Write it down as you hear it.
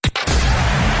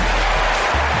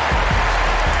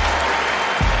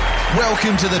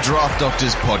Welcome to the Draft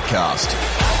Doctors Podcast,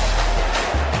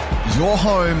 your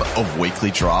home of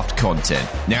weekly draft content.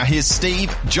 Now here's Steve,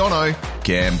 Jono,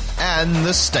 Cam, and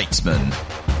the Statesman.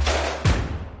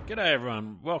 G'day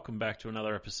everyone, welcome back to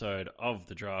another episode of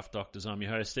the Draft Doctors. I'm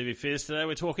your host Stevie Fierce. Today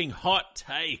we're talking hot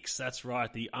takes. That's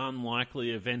right, the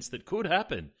unlikely events that could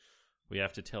happen. We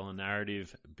have to tell a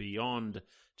narrative beyond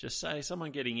just say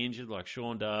someone getting injured like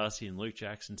Sean Darcy and Luke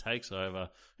Jackson takes over.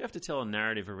 We have to tell a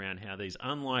narrative around how these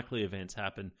unlikely events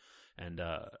happen, and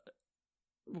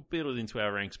we'll build it into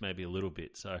our ranks maybe a little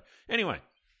bit. So anyway,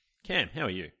 Cam, how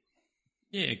are you?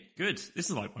 Yeah, good.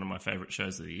 This is like one of my favourite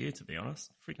shows of the year, to be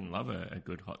honest. Freaking love a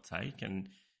good hot take. And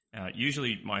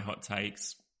usually my hot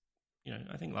takes,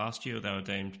 I think last year they were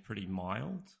deemed pretty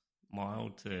mild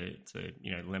to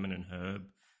lemon and herb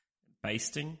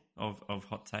basting of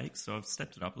hot takes. So I've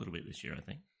stepped it up a little bit this year, I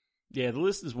think. Yeah, the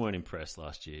listeners weren't impressed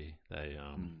last year. They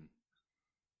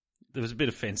there was a bit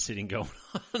of fence sitting going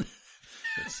on.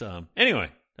 It's, anyway,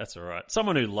 that's all right.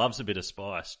 Someone who loves a bit of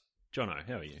spice. Jono,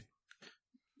 how are you?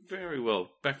 Very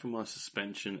well. Back from my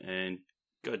suspension, and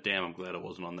goddamn, I'm glad I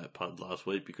wasn't on that pod last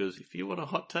week, because if you want a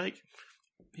hot take,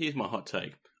 here's my hot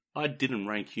take. I didn't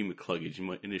rank Hugh McCluggage in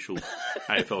my initial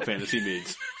AFL fantasy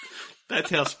mids.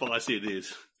 That's how spicy it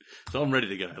is. So I'm ready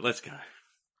to go. Let's go.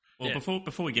 Well, yeah.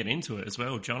 Before we get into it as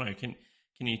well, Jono, can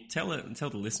you tell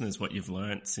the listeners what you've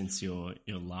learnt since your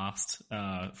last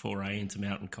foray into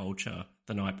mountain culture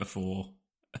the night before?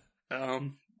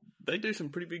 They do some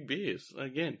pretty big beers.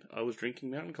 Again, I was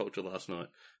drinking mountain culture last night.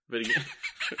 But again,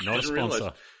 not a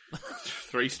sponsor.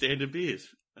 3 standard beers,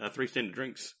 3 standard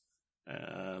drinks.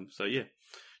 So yeah,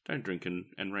 don't drink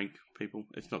and rank people.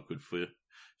 It's not good for you.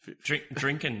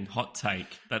 Drinking hot take.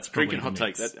 That's probably drinking hot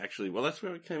take. That actually, well, that's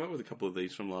where we came up with a couple of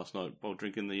these from last night while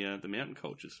drinking the mountain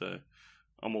culture. So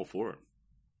I'm all for it.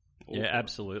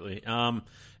 Absolutely. And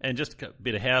just a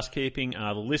bit of housekeeping.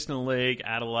 The Listener League,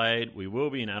 Adelaide. We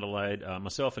will be in Adelaide.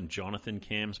 Myself and Jonathan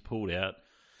Cam's pulled out.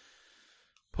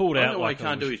 I know why he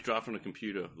can't do his draft on a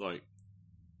computer.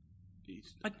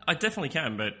 I definitely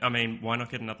can, but I mean, why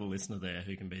not get another listener there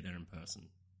who can be there in person?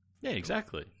 Yeah,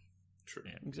 exactly. True.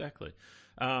 Yeah, exactly.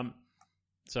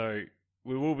 So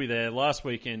we will be there last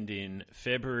weekend in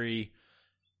February.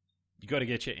 You got to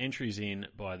get your entries in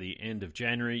by the end of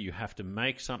January. You have to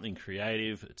make something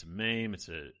creative. It's a meme. It's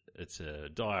a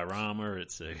diorama.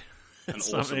 It's an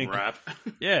awesome rap.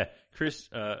 Yeah, Chris,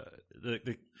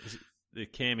 the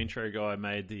Cam intro guy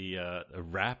made a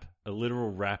literal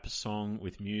rap song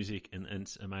with music, and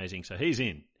it's amazing. So he's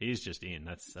in. He's just in.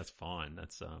 That's fine.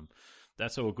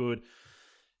 That's all good.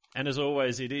 And as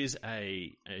always, it is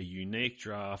a unique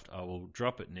draft. I will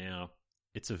drop it now.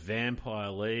 It's a vampire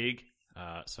league.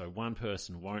 So one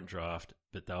person won't draft,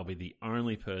 but they'll be the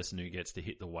only person who gets to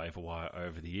hit the waiver wire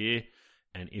over the year.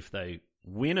 And if they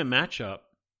win a matchup,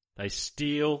 they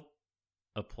steal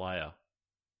a player,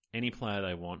 any player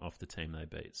they want off the team they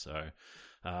beat. So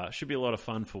should be a lot of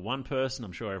fun for one person.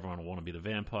 I'm sure everyone will want to be the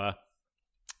vampire.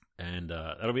 And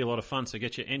that'll be a lot of fun. So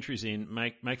get your entries in.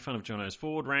 Make fun of Jono's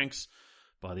forward ranks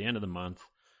by the end of the month.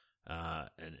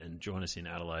 And join us in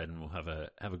Adelaide, and we'll have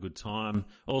a good time.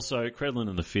 Also, Credlin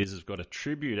and the Fizz have got a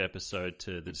tribute episode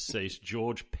to the deceased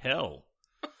George Pell.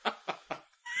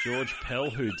 George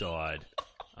Pell, who died.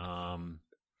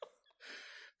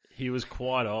 He was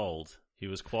quite old.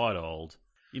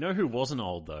 You know who wasn't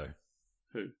old though?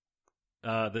 Who?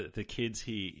 The kids.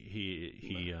 The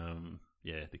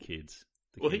kids.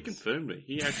 He confirmed me.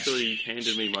 He actually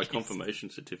handed me my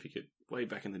confirmation certificate way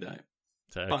back in the day.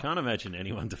 So I can't imagine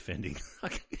anyone defending. How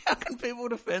can people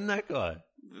defend that guy?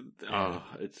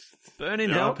 It's burn in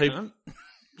hell, cunt.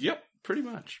 Yep, pretty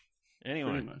much.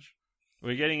 Anyway,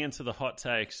 we're getting into the hot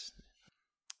takes.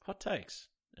 Hot takes,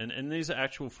 and these are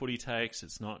actual footy takes.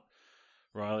 It's not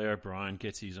Riley O'Brien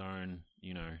gets his own,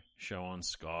 show on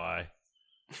Sky,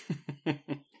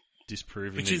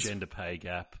 disproving the gender pay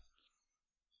gap.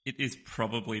 It is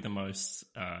probably the most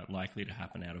likely to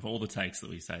happen out of all the takes that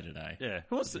we say today. Yeah.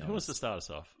 Who wants to start us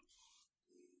off?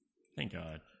 I think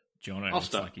Jono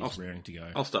looks like he's raring to go.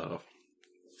 I'll start off.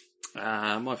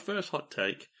 My first hot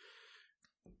take,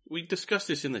 we discussed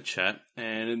this in the chat,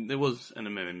 and there was an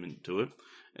amendment to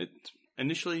it.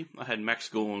 Initially, I had Max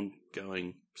Gawn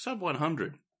going sub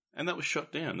 100, and that was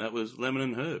shot down. That was lemon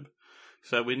and herb.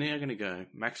 So we're now going to go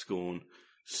Max Gawn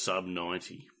sub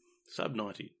 90. Sub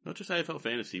 90. Not just AFL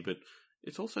fantasy, but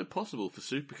it's also possible for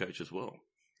Supercoach as well.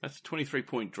 That's a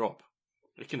 23-point drop.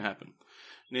 It can happen.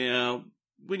 Now,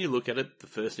 when you look at it, the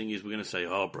first thing is we're going to say,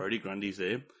 Brodie Grundy's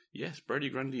there. Yes, Brodie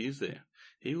Grundy is there.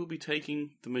 He will be taking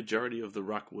the majority of the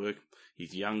ruck work.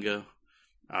 He's younger,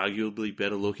 arguably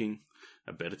better looking,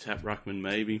 a better tap ruckman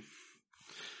maybe.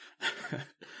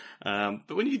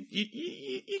 But when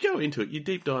you go into it, you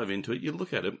deep dive into it, you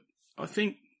look at it, I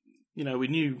think, we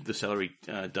knew the salary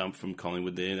dump from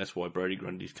Collingwood there. That's why Brodie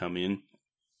Grundy's come in.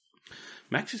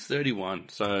 Max is 31,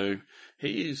 so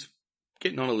he is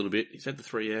getting on a little bit. He's had the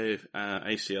 3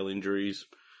 ACL injuries.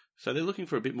 So they're looking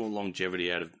for a bit more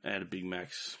longevity out of Big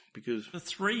Max because... The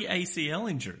 3 ACL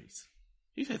injuries?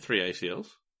 He's had 3 ACLs.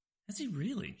 Has he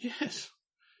really? Yes.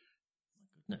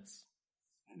 My goodness.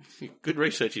 Good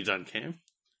research you've done, Cam.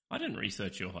 I didn't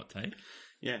research your hot take.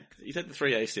 Yeah, he's had the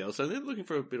 3 ACLs, so they're looking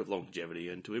for a bit of longevity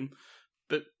into him.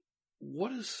 But what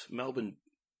does Melbourne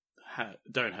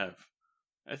don't have?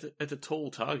 At a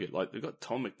tall target, like they've got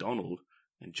Tom McDonald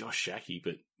and Josh Shackey,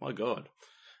 but my God.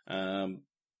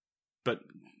 But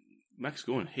Max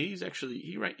Gawn, he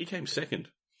came second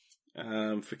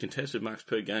for contested marks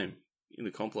per game in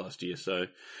the comp last year, so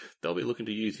they'll be looking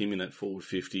to use him in that forward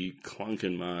 50,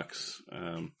 clunking marks,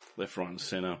 left, right, and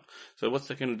centre. So what's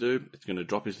that going to do? It's going to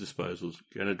drop his disposals,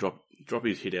 going to drop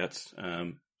his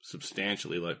hitouts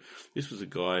substantially. Like this was a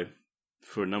guy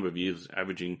for a number of years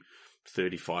averaging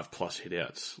 35 plus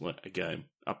hitouts like a game,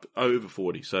 up over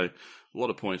 40. So a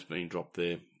lot of points being dropped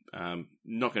there.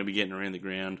 Not going to be getting around the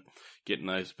ground, getting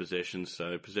those possessions.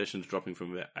 So possessions dropping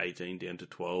from about 18 down to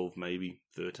 12, maybe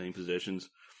 13 possessions.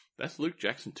 That's Luke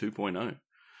Jackson 2.0.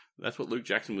 That's what Luke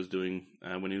Jackson was doing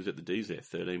when he was at the D's there.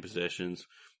 13 possessions,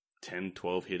 10,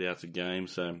 12 hitouts a game.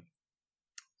 So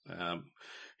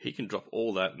he can drop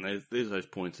all that, and there's those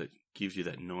points that gives you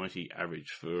that 90 average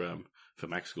for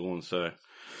Max Gawn. So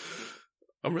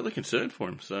I'm really concerned for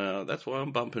him. So that's why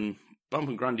I'm bumping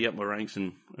Grundy up my ranks,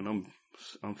 and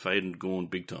I'm fading Gawn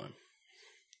big time.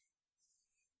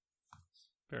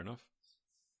 Fair enough.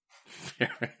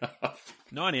 Fair enough.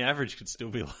 90 average could still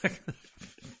be like the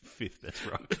 5th best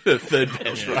ruck. The 3rd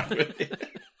best ruck.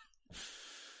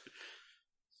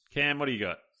 Cam, what do you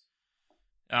got?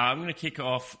 I'm going to kick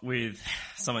off with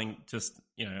something just,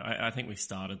 I think we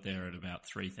started there at about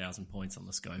 3,000 points on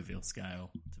the Scoville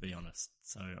scale, to be honest.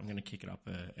 So I'm going to kick it up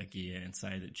a gear and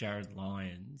say that Jared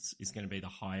Lyons is going to be the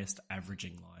highest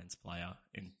averaging Lions player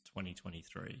in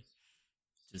 2023.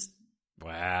 Just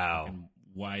wow.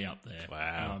 Way up there.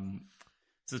 Wow.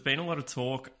 So there's been a lot of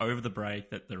talk over the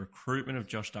break that the recruitment of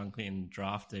Josh Dunkley and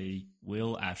draftee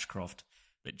Will Ashcroft,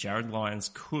 that Jared Lyons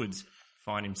could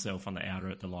find himself on the outer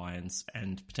at the Lions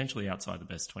and potentially outside the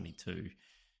best 22.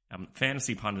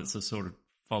 Fantasy pundits have sort of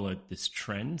followed this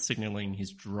trend, signalling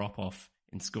his drop-off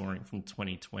in scoring from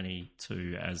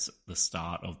 2022 as the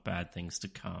start of bad things to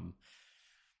come.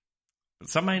 But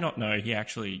some may not know he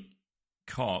actually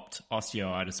copped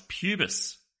osteoitis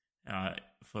pubis,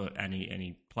 and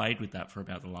he played with that for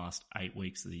about the last 8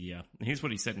 weeks of the year. And here's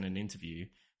what he said in an interview. He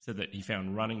said that he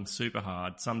found running super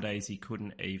hard. Some days he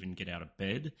couldn't even get out of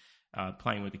bed.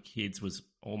 Playing with the kids was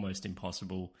almost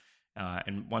impossible.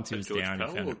 And once he was George down, Pell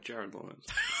he found or Jared Lyons.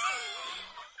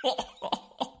 I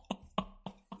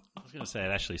was going to say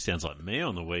it actually sounds like me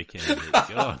on the weekend.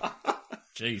 God.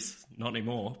 Jeez, not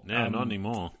anymore. No, not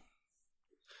anymore.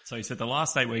 So he said the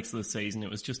last 8 weeks of the season, it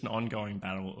was just an ongoing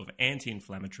battle of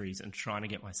anti-inflammatories and trying to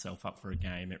get myself up for a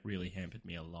game. It really hampered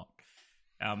me a lot.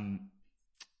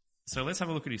 So let's have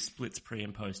a look at his splits pre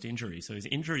and post injury. So his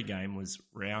injury game was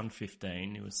round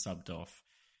 15. He was subbed off.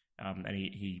 And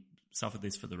he suffered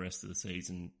this for the rest of the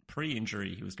season.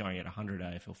 Pre-injury, he was going at 100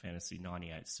 AFL Fantasy,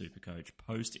 98 Supercoach.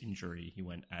 Post-injury, he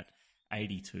went at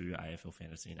 82 AFL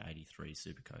Fantasy and 83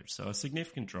 Supercoach. So a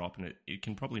significant drop, and it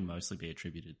can probably mostly be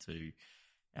attributed to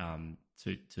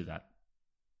that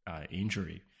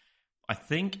injury. I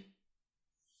think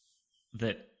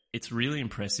that it's really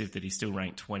impressive that he's still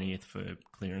ranked 20th for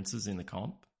clearances in the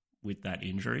comp with that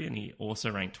injury, and he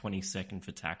also ranked 22nd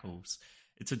for tackles.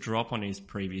 It's a drop on his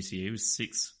previous year. He was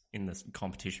 6th in the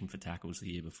competition for tackles the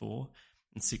year before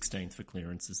and 16th for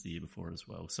clearances the year before as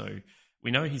well. So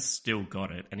we know he's still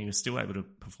got it, and he was still able to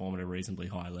perform at a reasonably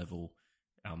high level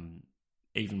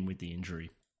even with the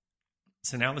injury.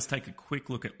 So now let's take a quick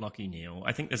look at Lachie Neale.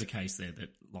 I think there's a case there that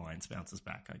Lions bounces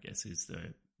back, I guess, is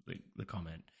the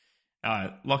comment.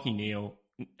 Lachie Neale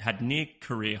had near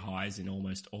career highs in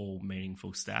almost all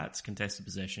meaningful stats: contested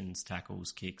possessions,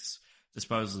 tackles, kicks,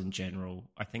 disposals in general.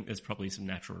 I think there's probably some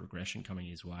natural regression coming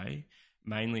his way,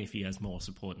 mainly if he has more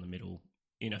support in the middle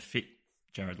in a fit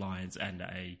Jared Lyons and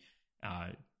a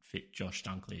fit Josh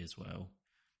Dunkley as well.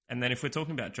 And then if we're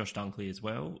talking about Josh Dunkley as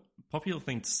well, popular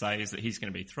thing to say is that he's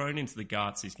going to be thrown into the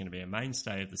guts. He's going to be a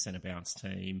mainstay of the centre bounce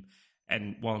team.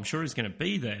 And while I'm sure he's going to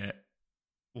be there,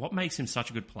 what makes him such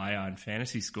a good player and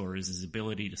fantasy scorer is his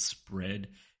ability to spread,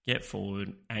 get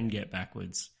forward and get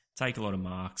backwards, take a lot of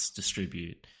marks,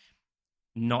 distribute,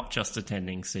 not just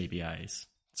attending CBAs.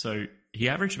 So he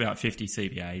averaged about 50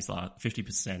 CBAs,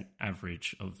 50%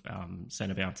 average of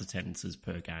centre bounce attendances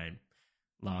per game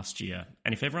last year.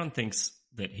 And if everyone thinks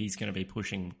that he's going to be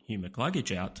pushing Hugh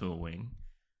McCluggage out to a wing,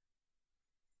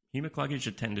 Hugh McCluggage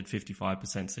attended 55%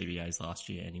 CBAs last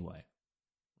year anyway,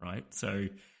 right? So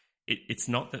it's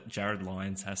not that Jared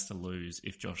Lyons has to lose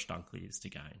if Josh Dunkley is to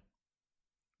gain,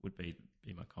 would be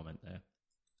my comment there.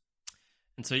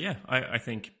 And so, yeah, I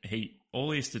think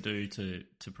all he has to do to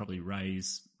probably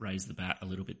raise the bat a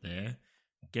little bit there,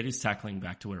 get his tackling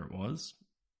back to where it was,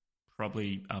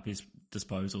 probably up his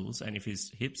disposals, and if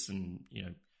his hips and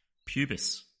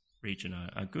pubis region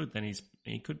are good, then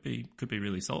he could be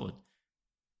really solid.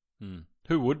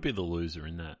 Who would be the loser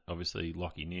in that? Obviously,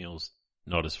 Lachie Neale's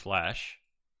not as flash,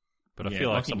 but I feel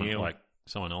like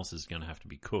someone else is going to have to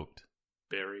be cooked.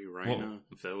 Barry, Rayner,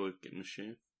 if they were getting a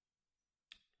share.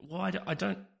 Well, I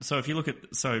don't. So if you look at,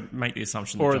 make the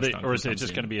assumption, or that is it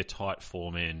just going to be a tight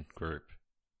 4-man group?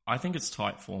 I think it's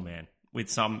tight 4-man with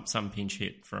some pinch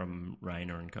hit from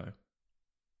Rayner and co.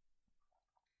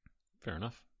 Fair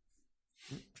enough.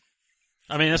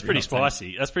 I mean, that's pretty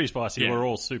spicy. Yeah. We're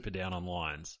all super down on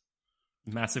Lions.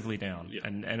 Massively down. Yeah.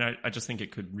 And I just think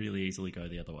it could really easily go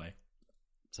the other way.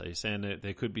 So you're saying that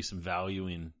there could be some value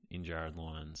in Jared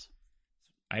Lyons.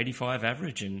 85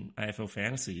 average in AFL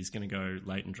fantasy. He's going to go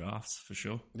late in drafts for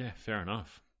sure. Yeah, fair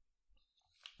enough.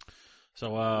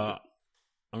 So I'm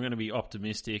going to be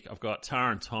optimistic. I've got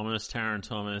Taron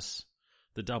Thomas,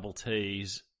 the double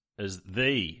T's, as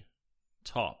the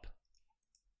top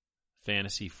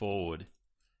fantasy forward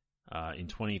in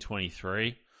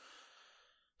 2023.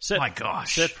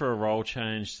 Set for a role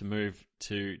change to move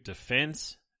to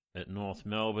defence at North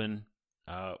Melbourne.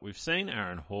 We've seen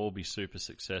Aaron Hall be super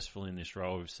successful in this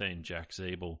role. We've seen Jack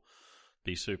Zeeble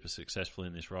be super successful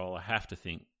in this role. I have to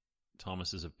think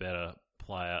Thomas is a better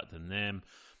player than them.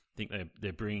 I think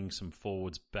they're bringing some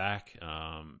forwards back.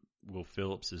 Will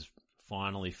Phillips is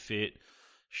finally fit.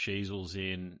 Sheasel's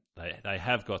in. They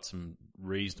have got some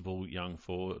reasonable young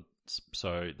forwards,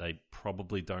 so they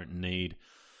probably don't need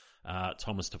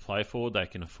Thomas to play forward. They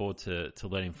can afford to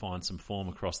let him find some form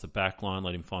across the back line,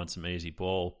 let him find some easy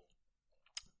ball.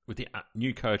 With the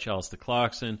new coach, Alistair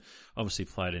Clarkson, obviously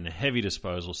played in a heavy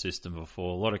disposal system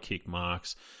before, a lot of kick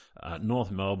marks.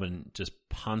 North Melbourne just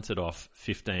punted off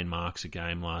 15 marks a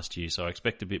game last year, so I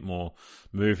expect a bit more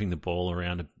moving the ball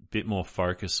around, a bit more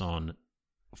focus on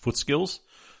foot skills.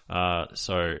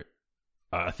 So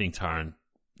I think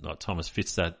Thomas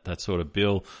fits that sort of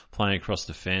bill, playing across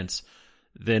the fence.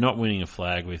 They're not winning a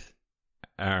flag with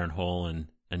Aaron Hall and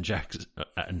Jack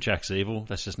Zeeble.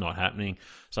 That's just not happening.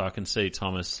 So I can see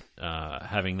Thomas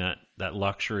having that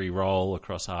luxury role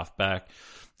across half back,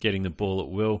 getting the ball at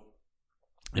will.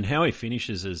 And how he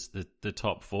finishes as the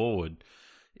top forward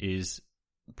is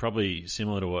probably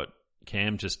similar to what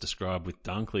Cam just described with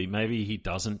Dunkley. Maybe he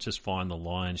doesn't just find the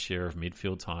lion's share of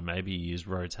midfield time. Maybe he is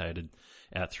rotated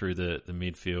out through the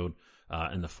midfield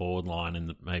and the forward line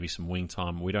and maybe some wing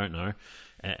time. We don't know.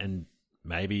 And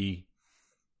maybe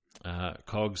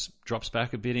Cogs drops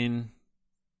back a bit in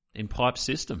Pipe's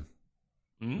system.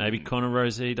 Maybe Connor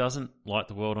Rozee doesn't light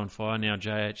the world on fire. Now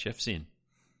JHF's in.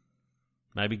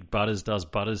 Maybe Butters does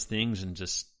Butters things and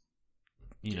just,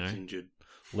 injured.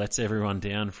 Lets everyone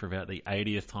down for about the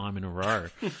 80th time in a row.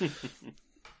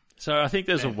 So I think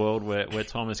there's a world where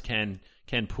Thomas can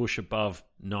push above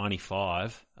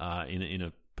 95 in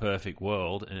a perfect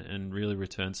world and really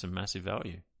return some massive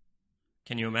value.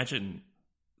 Can you imagine?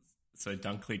 So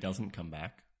Dunkley doesn't come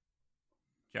back.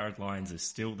 Jared Lyons is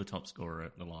still the top scorer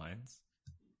at the Lions.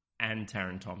 And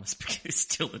Taron Thomas is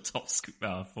still the top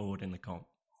forward in the comp.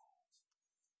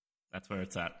 That's where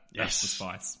it's at. That's the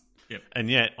spice. Yep. And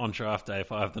yet, on draft day,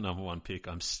 if I have the number one pick,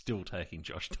 I'm still taking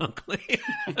Josh Dunkley.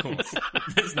 Of course.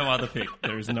 There's no other pick.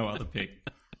 There is no other pick.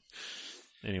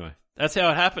 Anyway, that's how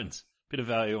it happens. Bit of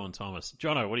value on Thomas.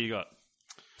 Jono, what do you got?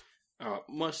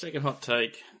 My second hot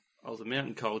take, I was a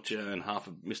mountain culture and half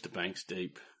of Mr. Banks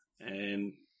deep,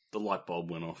 and the light bulb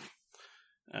went off.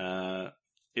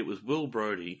 It was Will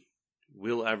Brodie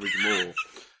will average more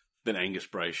than Angus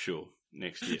Brayshaw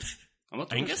next year. I'm not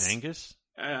talking Angus?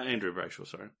 Andrew Brayshaw,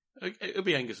 sorry. It'll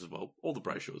be Angus as well. All the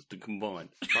Brayshaws to combine.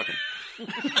 Fuck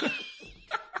 'em.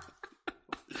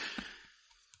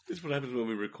 This is what happens when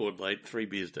we record late, 3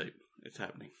 beers deep. It's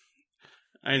happening.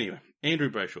 Anyway, Andrew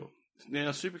Brayshaw. Now,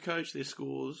 Supercoach, their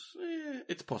scores,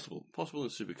 it's possible. Possible in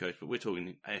Supercoach, but we're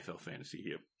talking AFL fantasy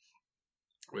here.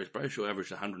 Whereas Brayshaw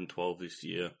averaged 112 this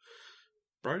year,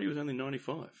 Brodie was only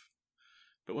 95.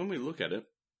 But when we look at it,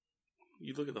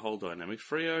 you look at the whole dynamics.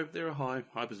 Freo, they're a high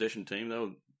possession team. They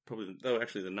were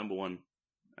actually the number one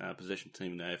possession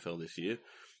team in the AFL this year.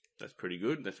 That's pretty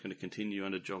good. That's going to continue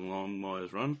under John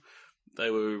Longmire's run.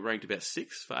 They were ranked about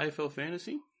 6th for AFL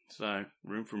Fantasy, so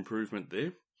room for improvement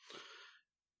there.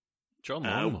 John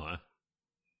Longmire.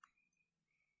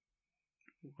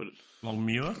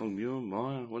 Longmuir,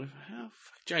 Meyer, whatever.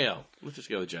 JL. Let's just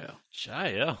go with JL.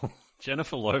 JL.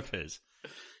 Jennifer Lopez.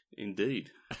 Indeed.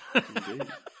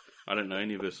 I don't know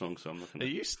any of her songs, so I'm not going Are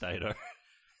to. you Stato?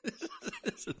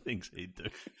 These are things he'd do.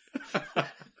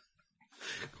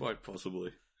 Quite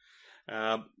possibly.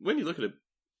 When you look at it,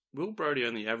 Will Brodie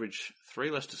only averaged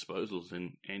 3 less disposals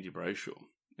than Andy Brayshaw.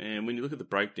 And when you look at the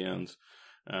breakdowns,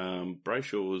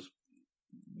 Brayshaw was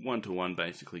 1-to-1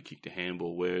 basically kicked a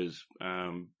handball, whereas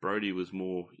Brodie was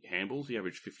more handballs. He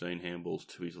averaged 15 handballs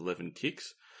to his 11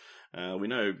 kicks. We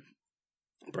know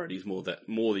Brodie's more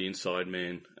the inside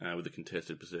man with the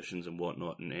contested possessions and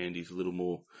whatnot, and Andy's a little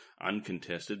more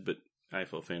uncontested. But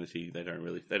AFL Fantasy, they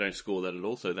don't score that at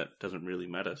all, so that doesn't really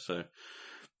matter. So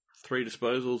 3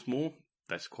 disposals more,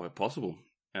 that's quite possible.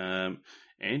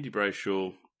 Andy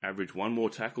Brayshaw averaged 1 more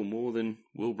tackle more than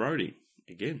Will Brodie.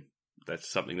 Again,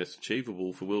 that's something that's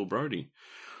achievable for Will Brodie.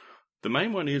 The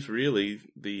main one is really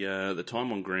the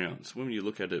time on grounds. When you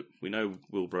look at it, we know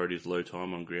Will Brodie's low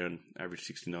time on ground,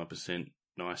 averaged 69%.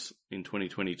 Nice in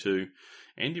 2022.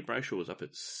 Andy Brayshaw was up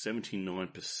at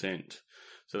 79%.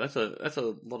 So that's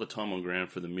a lot of time on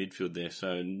ground for the midfield there.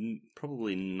 So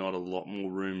probably not a lot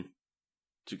more room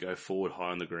to go forward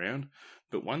high on the ground.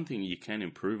 But one thing you can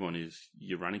improve on is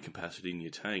your running capacity in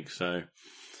your tank. So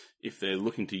if they're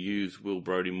looking to use Will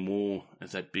Brodie more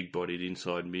as that big-bodied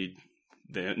inside mid,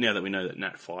 now that we know that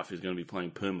Nat Fyfe is going to be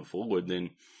playing perma forward,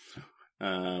 then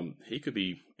he could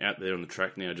be out there on the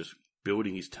track now just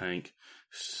building his tank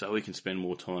so he can spend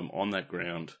more time on that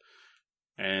ground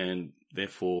and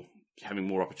therefore having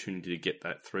more opportunity to get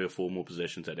that 3 or 4 more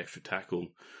possessions, that extra tackle,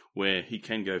 where he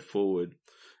can go forward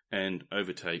and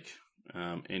overtake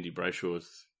Andy Brayshaw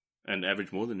and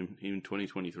average more than him in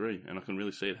 2023. And I can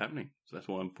really see it happening. So that's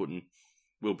why I'm putting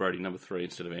Will Brodie number 3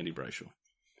 instead of Andy Brayshaw.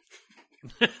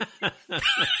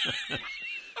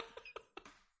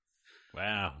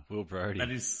 Wow, Will Brodie.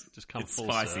 that is just come it's full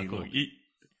spicy. circle. Look,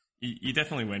 you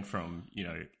definitely went from,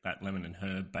 that lemon and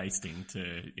herb basting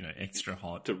to, extra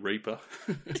hot. To Reaper.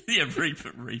 Yeah,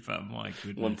 Reaper, my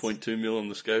goodness. 1.2 mil on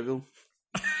the Scoville.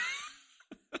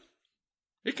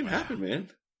 It can happen, man.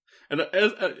 And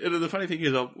the funny thing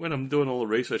is, when I'm doing all the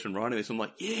research and writing this, I'm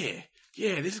like, yeah,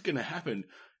 this is going to happen.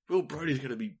 Will Brodie's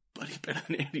going to be bloody better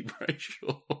than Andy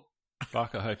Brayshaw.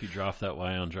 Fuck, I hope you draft that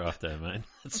way on draft day, mate.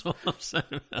 That's all I'm saying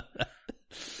about that.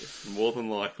 More than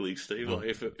likely, Steve. Like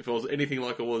if it was anything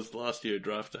like it was last year at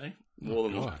draft day, more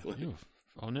than likely.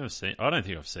 I've never seen. I don't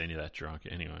think I've seen you that drunk.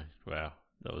 Anyway, wow,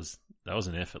 that was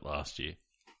an effort last year.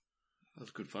 That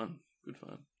was good fun.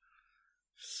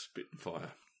 Spit and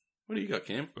fire. What do you got,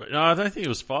 Cam? No, I don't think it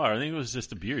was fire. I think it was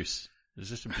just abuse. It was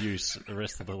just abuse. The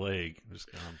rest of the league was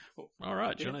going, all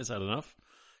right, Jono's had enough.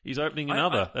 He's opening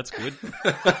another. That's good.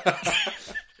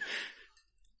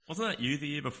 Wasn't that you the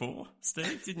year before,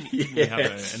 Steve? Didn't you have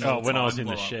an when I was in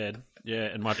the shed. Yeah,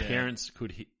 and my parents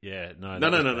could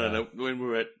No. When we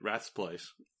were at Rath's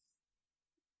place.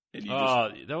 And you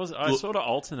I sort of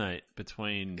alternate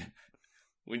between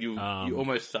when you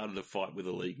almost started a fight with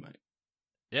the league, mate.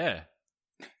 Yeah.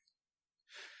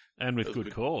 And with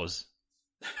good cause.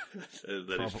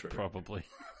 that is true. Probably.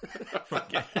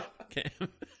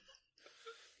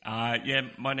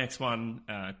 My next one,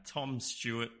 Tom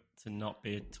Stewart to not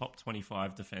be a top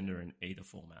 25 defender in either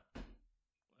format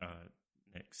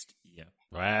next year.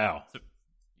 Wow.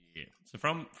 So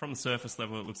from the surface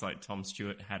level, it looks like Tom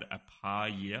Stewart had a par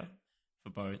year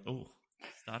for both. Oh,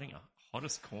 starting a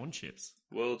hottest corn chips.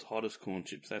 World's hottest corn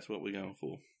chips. That's what we're going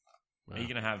for. Wow. Are you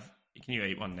going to have... Can you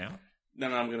eat one now? No,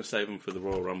 I'm going to save them for the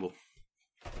Royal Rumble.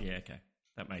 Yeah, okay.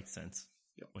 That makes sense.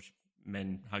 Yep. Watch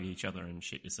men hug each other and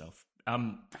shit yourself.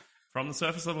 From the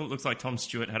surface level, it looks like Tom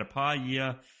Stewart had a par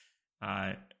year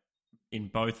in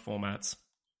both formats.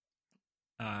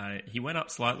 He went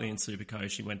up slightly in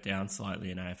Supercoach. He went down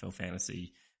slightly in AFL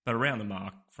Fantasy, but around the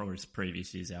mark for his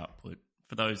previous year's output.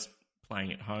 For those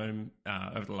playing at home,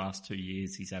 over the last 2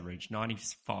 years, he's averaged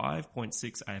 95.6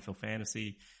 AFL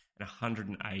Fantasy and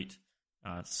 108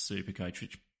 Supercoach,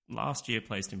 which last year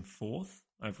placed him 4th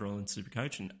overall in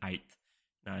Supercoach and 8th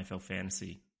in AFL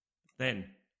Fantasy. Then,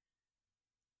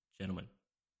 gentlemen,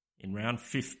 in round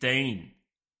 15,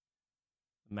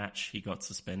 the match he got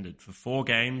suspended for 4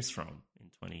 games from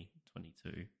in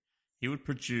 2022, he would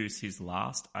produce his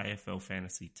last AFL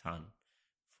Fantasy ton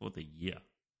for the year.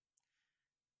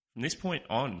 From this point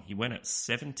on, he went at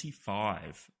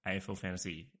 75 AFL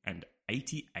Fantasy and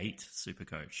 88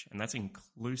 Supercoach, and that's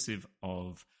inclusive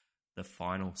of the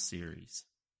final series.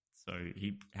 So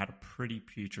he had a pretty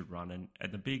putrid run.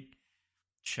 And the big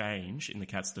change in the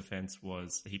Cats' defense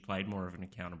was he played more of an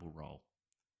accountable role.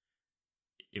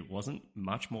 It wasn't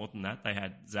much more than that. They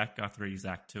had Zach Guthrie,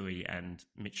 Zach Tui, and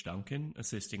Mitch Duncan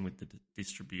assisting with the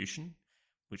distribution,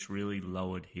 which really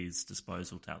lowered his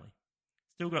disposal tally.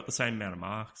 Still got the same amount of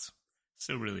marks,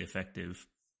 still really effective,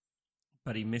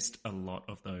 but he missed a lot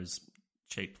of those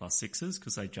cheap plus sixes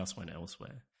because they just went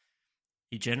elsewhere.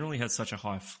 He generally has such a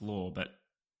high floor,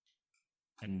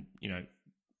 and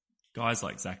guys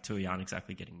like Zach Tui aren't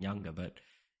exactly getting younger, but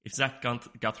if Zach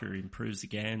Guthrie improves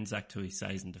again, Zach Tui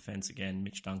stays in defence again,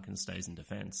 Mitch Duncan stays in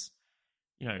defence,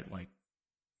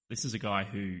 this is a guy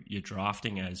who you're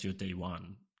drafting as your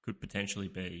D1, could potentially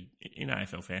be, in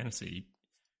AFL fantasy,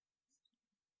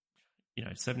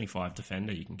 75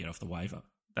 defender you can get off the waiver.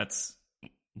 That's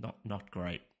not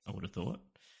great, I would have thought.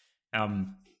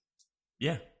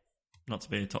 Not to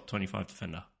be a top 25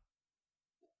 defender.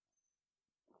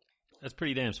 That's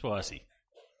pretty damn spicy.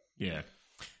 Yeah.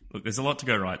 Look, there's a lot to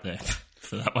go right there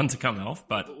for that one to come off,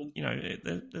 but,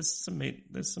 there's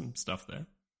some stuff there.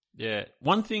 Yeah.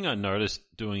 One thing I noticed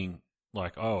doing,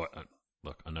 I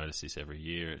notice this every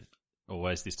year.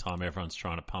 Always this time everyone's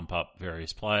trying to pump up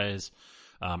various players.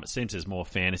 It seems there's more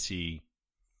fantasy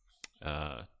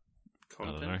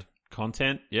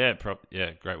content. Yeah,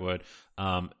 great word.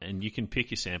 And you can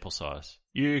pick your sample size.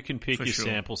 You can pick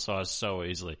sample size so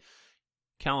easily.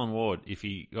 Callan Ward, if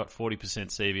he got 40%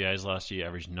 CBAs last year,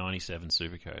 averaged 97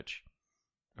 Supercoach.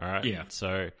 All right? Yeah.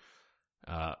 So,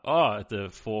 at the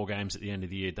 4 games at the end of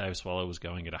the year, Dave Swallow was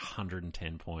going at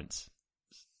 110 points.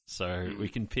 So we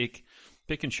can pick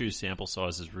and choose sample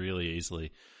sizes really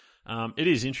easily. It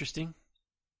is interesting.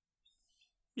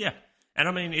 Yeah. And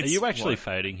I mean, are you actually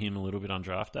fading him a little bit on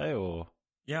draft day, or?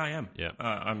 Yeah, I am. Yeah.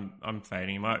 I'm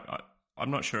fading him.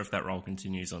 I'm not sure if that role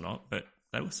continues or not, but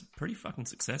they were pretty fucking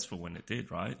successful when it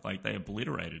did, right? Like, they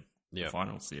obliterated the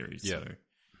final series. Yep.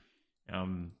 So,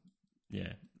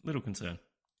 little concern.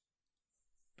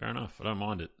 Fair enough. I don't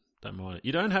mind it.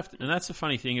 You don't have to, and that's the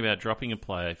funny thing about dropping a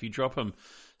player. If you drop them,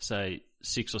 say,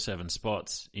 6 or 7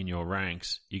 spots in your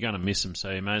ranks, you're going to miss them.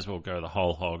 So you may as well go the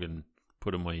whole hog and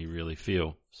put them where you really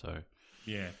feel. So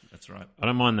yeah, that's right. I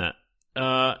don't mind that.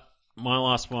 My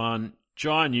last one,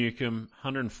 Jai Newcomb,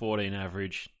 114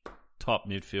 average, top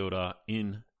midfielder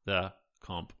in the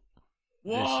comp.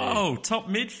 Whoa, top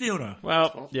midfielder.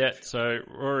 Well, yeah, so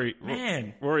Rory this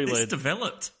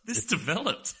led. This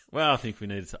developed. Well, I think we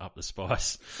needed to up the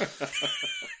spice.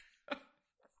 I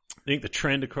think the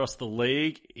trend across the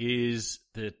league is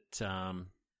that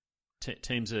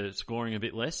teams are scoring a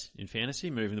bit less in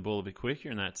fantasy, moving the ball a bit quicker,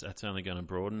 and that's only going to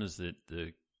broaden as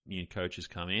the new coaches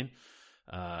come in.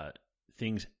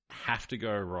 Things have to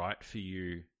go right for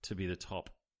you to be the top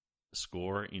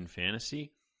scorer in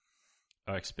fantasy.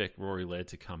 I expect Rory Laird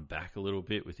to come back a little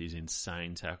bit with his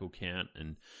insane tackle count,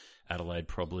 and Adelaide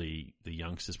the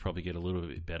youngsters probably get a little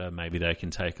bit better. Maybe they can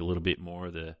take a little bit more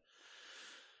of the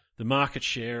market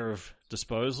share of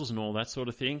disposals and all that sort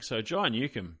of thing. So Jai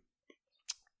Newcomb,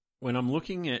 when I'm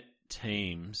looking at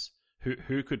teams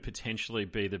who could potentially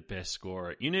be the best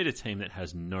scorer, you need a team that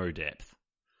has no depth.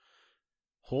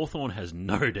 Hawthorn has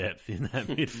no depth in that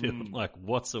midfield,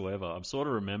 whatsoever. I sort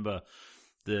of remember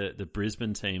the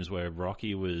Brisbane teams where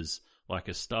Rocky was like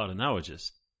a stud, and they were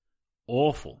just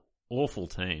awful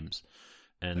teams.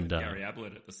 And Gary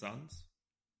Ablett at the Suns.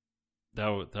 They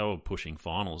were pushing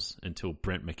finals until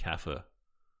Brent McCaffrey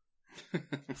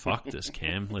fucked us,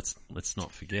 Cam. Let's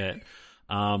not forget.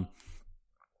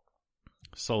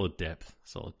 Solid depth,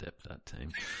 that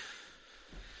team.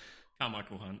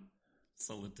 Carmichael Hunt,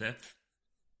 solid depth.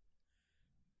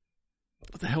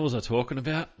 What the hell was I talking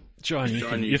about? Jai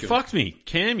Newcomb. You fucked me,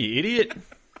 Cam, you idiot.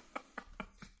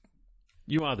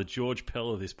 You are the George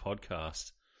Pell of this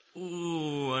podcast.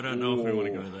 Ooh, I don't know if we want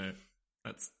to go there.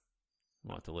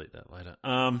 Might delete that later.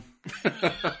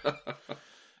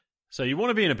 So you want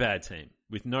to be in a bad team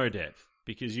with no depth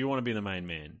because you want to be the main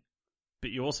man, but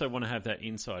you also want to have that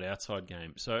inside-outside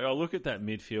game. So I look at that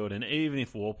midfield, and even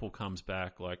if Worpel comes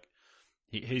back,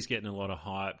 he's getting a lot of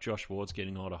hype. Josh Ward's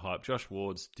getting a lot of hype. Josh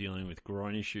Ward's dealing with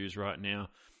groin issues right now.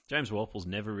 James Worpel's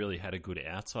never really had a good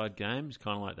outside game. He's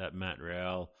kind of like that Matt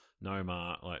Rowell, no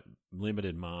mark,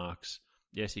 limited marks.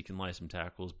 Yes, he can lay some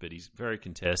tackles, but he's very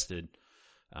contested.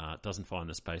 Doesn't find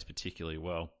the space particularly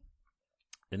well.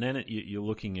 And then you're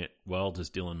looking at, does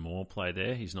Dylan Moore play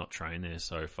there? He's not trained there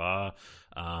so far.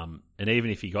 And even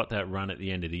if he got that run at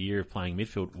the end of the year of playing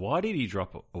midfield, why did he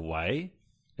drop away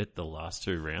at the last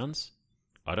 2 rounds?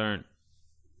 I don't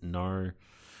know.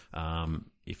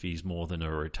 if he's more than a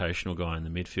rotational guy in the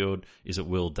midfield. Is it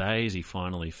Will Day? Is he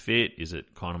finally fit? Is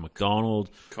it Connor McDonald?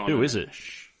 Who is it?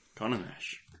 Connor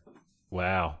Nash.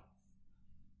 Wow.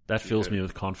 That fills me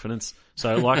with confidence.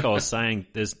 So like I was saying,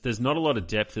 there's not a lot of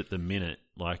depth at the minute.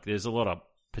 Like there's a lot of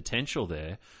potential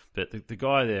there, but the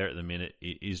guy there at the minute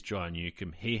is Jai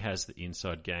Newcomb. He has the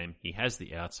inside game. He has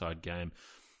the outside game.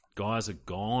 Guys are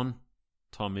gone.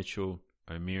 Tom Mitchell,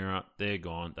 O'Meara, they're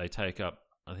gone. They take up,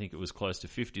 I think it was close to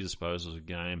 50 disposals a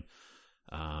game,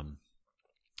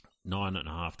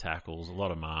 9.5 tackles, a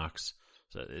lot of marks.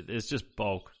 So there's just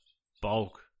bulk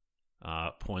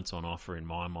points on offer in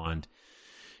my mind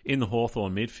in the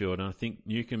Hawthorn midfield, and I think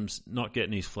Newcomb's not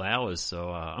getting his flowers, so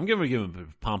I'm going to give him a bit of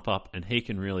a pump up, and he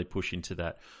can really push into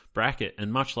that bracket.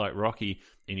 And much like Rocky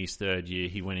in his third year,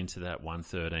 he went into that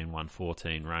 113,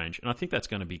 114 range, and I think that's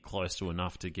going to be close to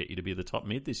enough to get you to be the top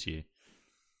mid this year.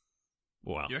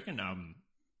 Wow. You reckon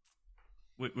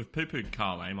we've poo-pooed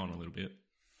Carl Amon a little bit,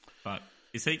 but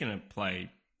is he going to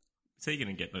play? Is he going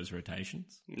to get those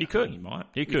rotations? He could. He might.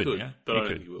 He could. Yeah. But I don't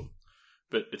think he will.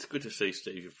 But it's good to see,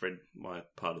 Steve, you've read my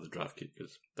part of the draft kit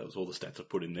because that was all the stats I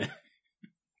put in there.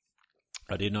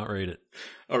 I did not read it.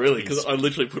 Oh, really? Because I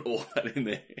literally put all that in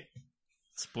there.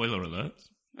 Spoiler alert.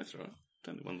 That's right.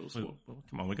 Don't do one little spoil. Well,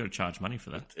 come on, we've got to charge money for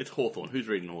that. It's Hawthorn. Who's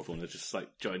reading Hawthorn? It's just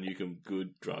like Jai Newcomb,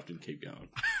 good, draft him, keep going.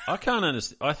 I can't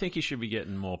understand. I think he should be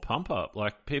getting more pump up.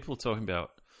 Like people are talking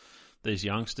about these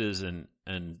youngsters and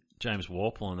James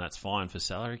Warple, and that's fine for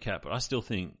salary cap, but I still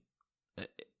think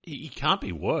he can't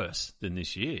be worse than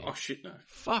this year. Oh, shit, no.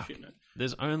 Fuck. Shit, no.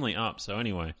 There's only up. So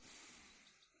anyway,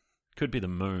 could be the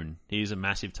moon. He's a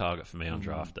massive target for me on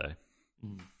draft day.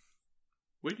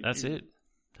 That's it.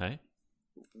 Hey?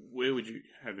 Where would you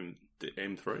have him? The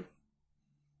M3?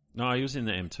 No, he was in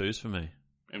the M2s for me.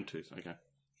 M2s, okay.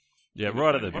 Yeah,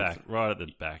 right at the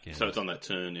back end. So it's on that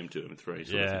turn, M2, M3.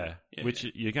 Yeah, which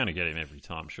you're going to get him every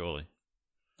time, surely.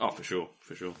 Oh, for sure.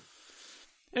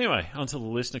 Anyway, on to the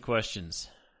listener questions.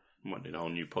 Might need a whole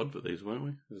new pod for these, won't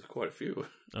we? There's quite a few.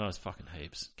 Oh, it's fucking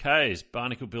heaps. K's,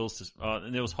 Barnacle Bills,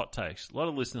 and there was hot takes. A lot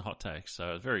of listener hot takes,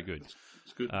 so it's very good.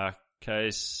 It's good.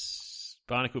 K's,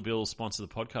 Barnacle Bills sponsor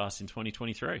the podcast in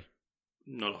 2023.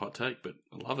 Not a hot take, but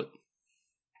I love it.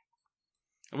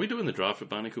 Are we doing the draft for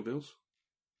Barnacle Bills?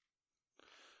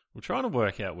 We're trying to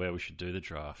work out where we should do the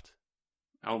draft.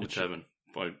 Albert Tavern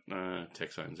by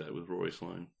Tex owns that with Rory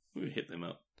Sloan. We hit them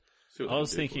up. I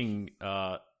was thinking,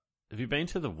 have you been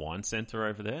to the wine centre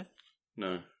over there?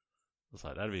 No. I was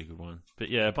like, that'd be a good one. But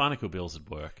yeah, Barnacle Bills would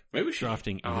work. Maybe we should.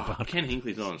 Drafting in the Barnacle. Ken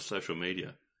Hinkley's on social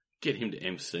media. Get him to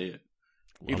MC it.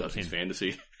 He loves his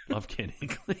fantasy. Love Ken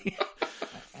Hinkley.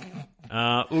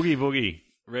 Oogie Boogie.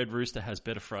 Red Rooster has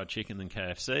better fried chicken than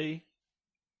KFC.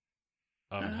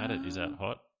 I haven't had it. Is that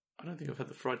hot? I don't think I've had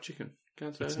the fried chicken.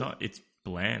 Can't say It's that. not. It's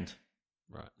bland.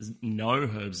 Right. There's no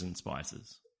herbs and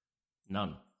spices.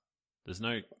 None. There's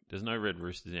no Red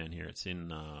Rooster down here. It's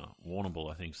in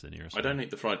Warrnambool, I think, is the nearest. I don't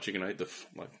eat the fried chicken. I eat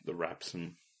the wraps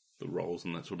and the rolls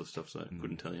and that sort of stuff. So I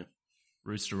couldn't tell you.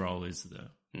 Rooster roll is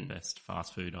the best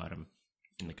fast food item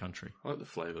in the country. I like the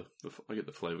flavour. I get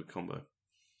the flavoured combo.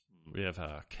 We have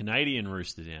a Canadian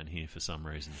rooster down here for some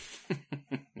reason.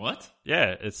 What?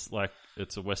 Yeah, it's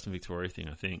a Western Victoria thing,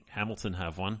 I think. Hamilton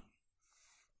have one.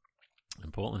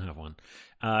 And Portland have one.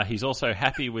 He's also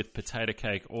happy with potato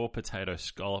cake or potato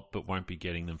scallop, but won't be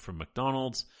getting them from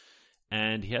McDonald's.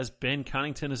 And he has Ben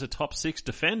Cunnington as a top 6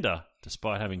 defender,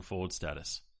 despite having forward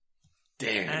status.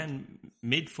 Damn. And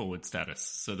mid-forward status.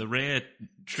 So the rare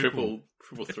Triple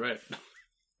threat.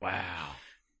 Wow.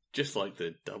 Just like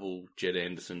the double Jed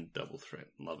Anderson double threat.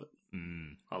 Love it.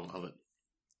 I love it.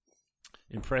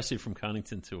 Impressive from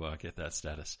Cunnington to get that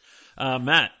status.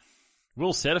 Matt,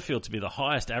 Will Setterfield to be the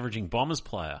highest averaging Bombers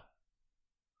player.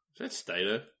 Is that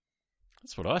Stater?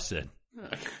 That's what I said.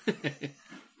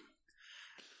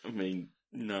 I mean,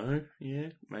 no. Yeah,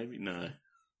 maybe. No.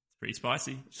 Pretty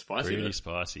spicy. Spicy. Really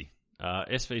spicy.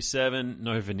 SV7,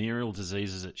 no venereal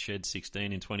diseases at Shed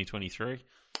 16 in 2023.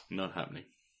 Not happening.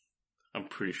 I'm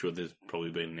pretty sure there's probably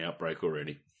been an outbreak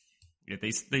already. Yeah,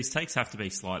 these takes have to be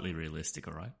slightly realistic,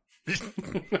 all right?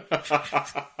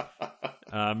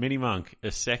 Mini Monk,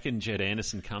 a second Jed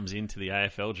Anderson comes into the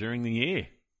AFL during the year.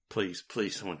 Please,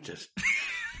 someone just...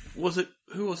 Who was it?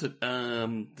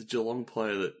 The Geelong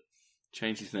player that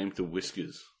changed his name to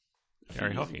Whiskers.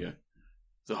 Gary Hocking.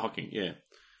 The Hocking, yeah.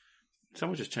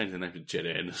 Someone just changed the name to Jed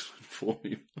Anderson for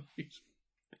me.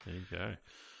 There you go.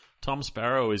 Tom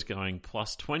Sparrow is going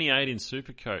plus 28 in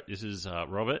Supercoach. This is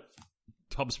Robert.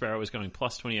 Tom Sparrow is going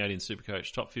plus 28 in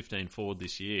Supercoach, top 15 forward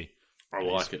this year. I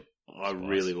like it. I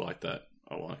really like that.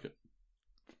 I like it.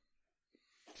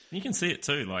 You can see it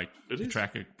too. Like It the is.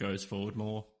 tracker goes forward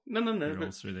more. No. It But,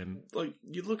 rolls through them. like,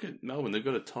 you look at Melbourne, they've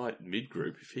got a tight mid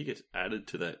group. If he gets added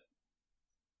to that,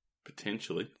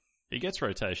 potentially. He gets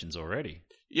rotations already.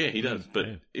 Yeah, he does. But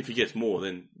yeah. if he gets more,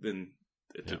 then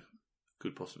it's Yeah. a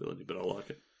good possibility. But I like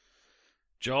it.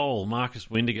 Joel, Marcus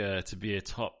Windiger to be a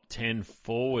top 10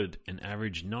 forward and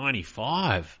average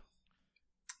 95.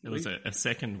 There was a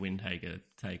second Windhager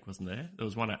take, wasn't there? There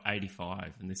was one at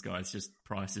 85, and this guy's just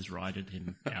Price has righted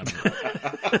him out of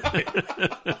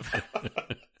it.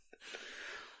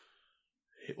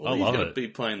 Well, I he's love going to it. be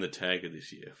playing the tagger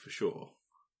this year for sure,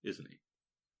 isn't he?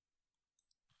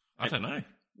 I don't know.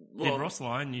 Well, Did Ross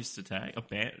Lyon used to tag?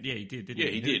 Yeah, he did, didn't he? Yeah,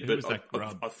 he did. Who But was that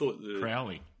grub? I thought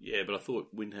Crowley. Yeah, but I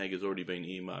thought Windhager's already been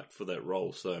earmarked for that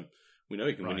role, so we know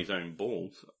he can win Right. his own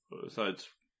balls. So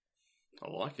I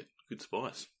like it. Good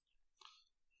spice.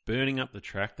 Burning up the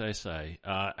track, they say.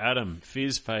 Adam,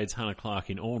 Fizz fades Hunter Clark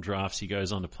in all drafts. He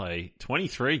goes on to play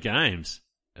 23 games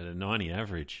at a 90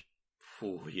 average.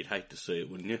 Oh, you'd hate to see it,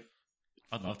 wouldn't you?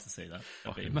 I'd love to see that.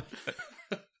 Fucking-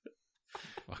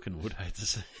 Fucking would hate to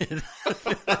see it.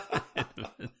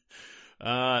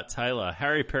 Taylor,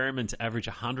 Harry Perryman to average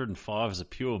 105 as a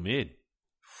pure mid.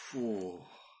 Oh,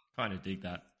 Kind of dig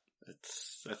that.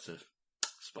 that's a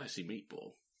spicy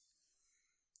meatball.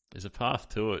 There's a path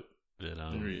to it. But,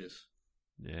 There he is.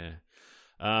 yeah.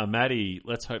 Maddie,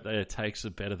 let's hope their takes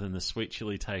are better than the sweet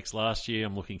chili takes last year.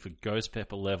 I'm looking for Ghost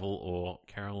Pepper level or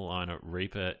Carolina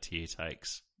Reaper tier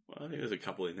takes. Well, I think there's a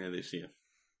couple in there this year.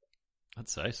 I'd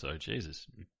say so. Jesus.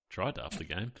 We tried to up the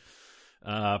game.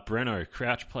 Breno,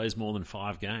 Crouch plays more than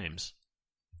 5 games.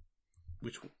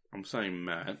 Which I'm saying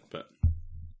Matt, but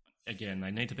Again, they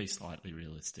need to be slightly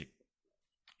realistic.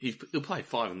 he'll play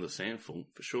 5 in the Sandful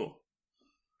for sure.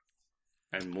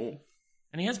 And more.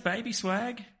 And he has baby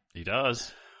swag. He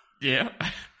does. Yeah.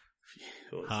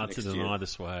 Well, it's Hard to next deny year. the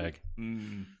swag.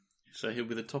 So he'll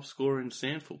be the top scorer in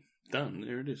Sandful. Done.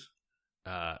 There it is.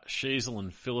 Sheasel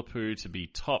and Philippou to be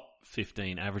top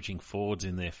 15 averaging forwards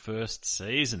in their first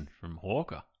season from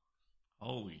Hawker.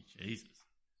 Holy Jesus.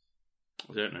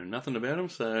 I don't know nothing about him,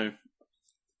 so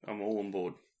I'm all on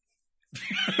board.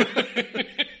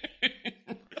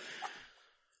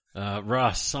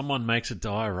 Russ, someone makes a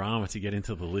diorama to get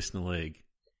into the listener league.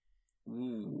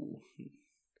 Ooh.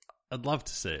 I'd love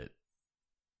to see it.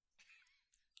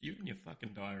 You and your fucking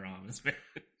dioramas, man.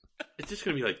 It's just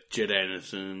going to be like Jed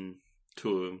Anderson,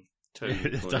 Tour, Toby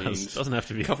It McLean's, doesn't have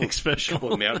to be couple, anything special.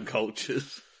 couple of mountain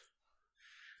cultures.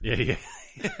 Yeah.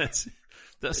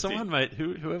 Someone made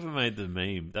whoever made the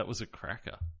meme. That was a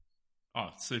cracker. Oh,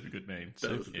 super good meme.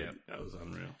 That was, Yeah. that was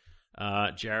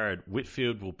unreal. Jared,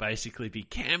 Whitfield will basically be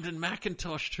Camden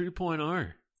McIntosh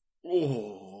 2.0.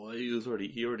 Oh, he's already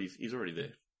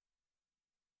there.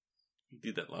 He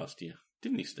did that last year,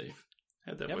 didn't he, Steve?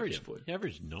 How'd that work out for you? He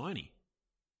averaged 90.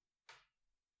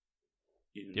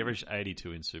 He averaged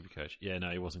 82 in Supercoach. Yeah, no,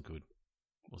 he wasn't good.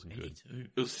 Wasn't good. 82.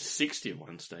 It was 60 at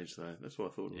one stage, though. That's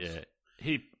what I thought it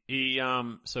was. Yeah.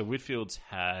 So Whitfield's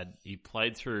he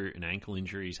played through an ankle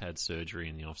injury. He's had surgery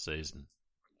in the off season.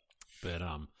 But,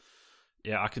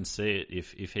 yeah, I can see it.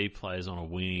 If he plays on a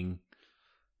wing,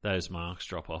 those marks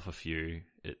drop off a few.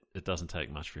 It doesn't take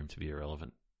much for him to be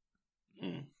irrelevant.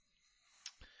 Mm.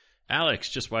 Alex,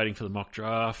 just waiting for the mock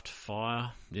draft.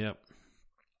 Fire. Yep.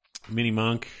 Mini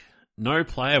Monk. No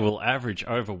player will average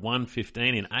over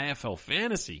 115 in AFL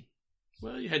fantasy.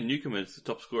 Well, you had Newcomb as the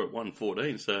top scorer at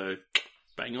 114, so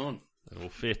bang on. It all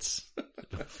fits.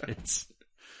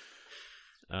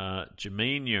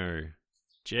 Jaminho.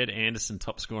 Jed Anderson,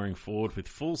 top scoring forward with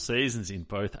full seasons in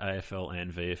both AFL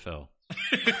and VFL.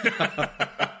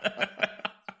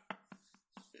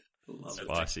 Love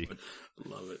Spicy. it.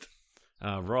 Love it.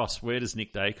 Ross, where does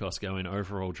Nick Dacos go in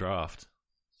overall draft?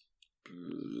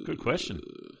 Good question.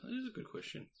 That is a good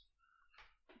question.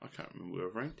 I can't remember where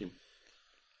I've ranked him.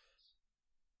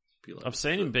 I've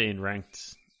seen him being ranked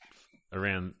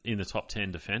around in the top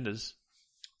 10 defenders.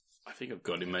 I think I've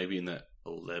got him maybe in that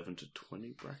 11 to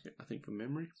 20 bracket, I think, from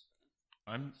memory.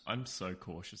 I'm so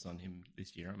cautious on him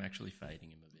this year. I'm actually fading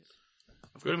him a bit.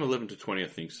 I've got him 11 to 20, I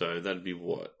think, so that'd be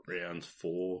what? Round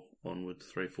 4 onwards,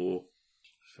 3, 4.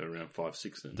 So around 5,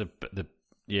 6 then.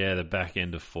 The back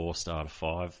end of 4, start of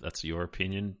 5. That's your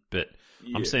opinion, but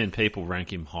Yeah. I'm seeing people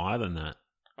rank him higher than that.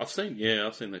 I've seen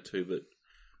that too, but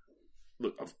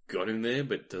look, I've got him there,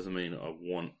 but it doesn't mean I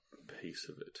want a piece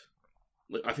of it.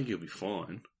 Look, I think he'll be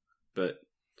fine, but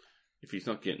if he's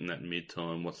not getting that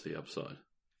mid-time, what's the upside?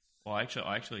 Well, I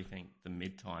actually think the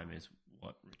mid-time is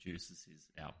what reduces his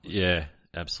output. Yeah,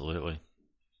 absolutely.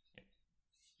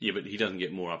 Yeah, but he doesn't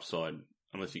get more upside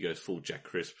unless he goes full Jack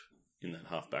Crisp in that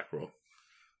half-back role.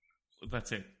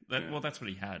 That's it. Well, that's what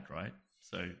he had, right?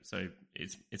 So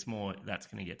it's more that's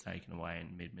going to get taken away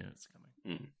in mid-minutes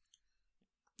coming.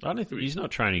 I don't think he's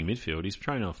not training midfield. He's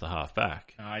training off the half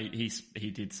back.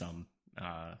 He did some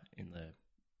in the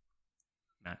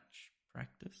match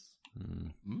practice.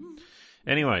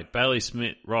 Anyway, Bailey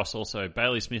Smith, Ross also.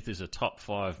 Bailey Smith is a top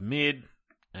 5 mid,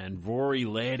 and Rory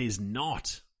Laird is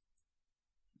not.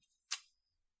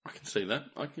 I can see that.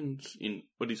 What do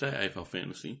you say, AFL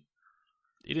Fantasy?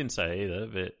 He didn't say either,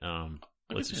 but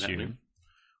let's assume.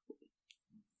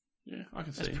 Yeah, I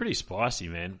can see. It's pretty spicy,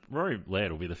 man. Rory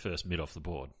Laird will be the first mid off the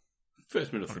board.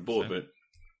 First mid off the board, but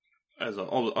as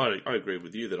I agree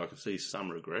with you that I can see some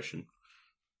regression.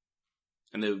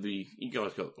 And there would be, you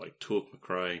guys got like Touk,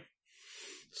 McRae,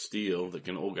 Steele that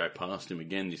can all go past him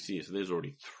again this year. So there's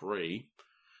already 3.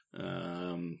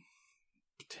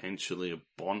 Potentially a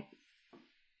Bont.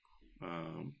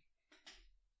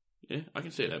 Yeah, I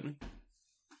can see it happening.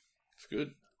 It's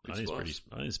good. I think it's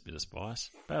a bit of spice.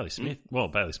 Bailey Smith. Well,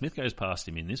 Bailey Smith goes past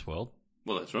him in this world.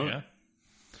 Well, that's right.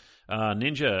 Yeah.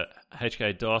 Ninja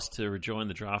HK DOS to rejoin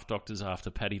the draft doctors after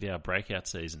Paddy Dow breakout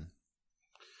season.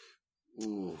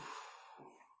 Ooh.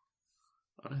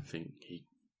 I don't think he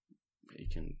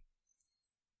can.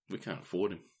 We can't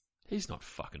afford him. He's not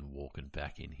fucking walking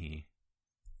back in here.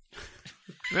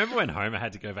 Remember when Homer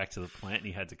had to go back to the plant and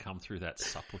he had to come through that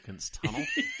supplicants tunnel?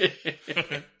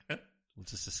 We'll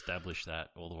just establish that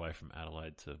all the way from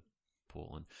Adelaide to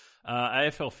Portland.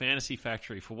 AFL Fantasy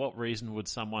Factory. For what reason would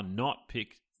someone not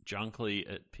pick Junkley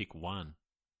at pick 1?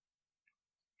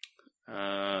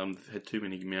 They've had too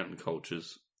many mountain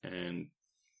cultures and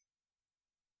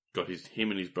got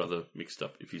him and his brother mixed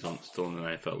up if he's still on an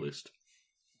AFL list.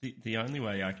 The only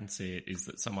way I can see it is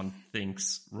that someone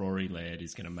thinks Rory Laird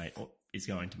is going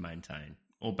to maintain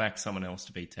or back someone else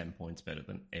to be 10 points better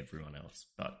than everyone else.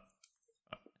 But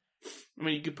I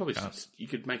mean, you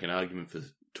could make an argument for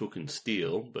Touk and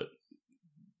Steele,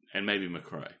 and maybe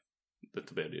McRae.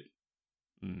 That's about it.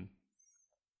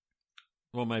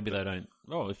 Well, maybe they don't.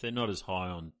 Oh, if they're not as high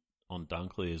on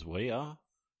Dunkley as we are,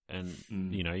 and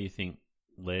you think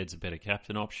Laird's a better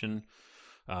captain option.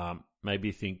 Maybe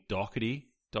you think Doherty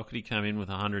came in with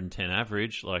 110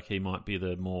 average, like he might be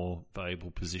the more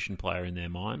valuable position player in their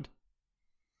mind.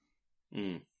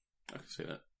 I can see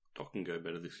that. Doc can go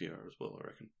better this year as well, I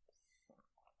reckon.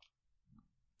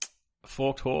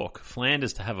 Forked Hawk.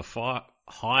 Flanders to have a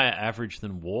higher average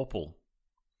than Warple.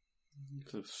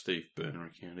 It's a Steve Burner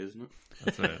account, isn't it?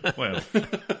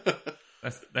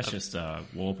 That's just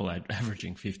Warple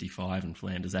averaging 55 and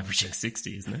Flanders averaging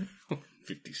 60, isn't it?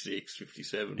 56,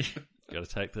 57. Got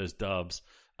to take those dubs.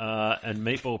 And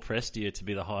Meatball Prestia to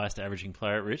be the highest averaging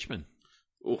player at Richmond.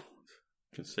 Oh,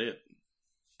 can see it.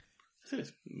 I think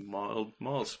it's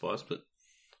mild spice, but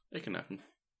it can happen.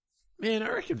 Man, I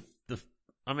reckon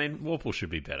Warple should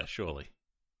be better, surely.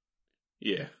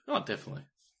 Yeah, definitely.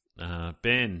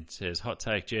 Ben says, hot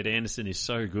take, Jed Anderson is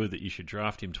so good that you should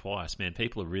draft him twice. Man,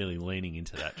 people are really leaning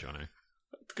into that, Jono.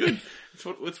 It's good.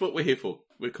 It's what we're here for.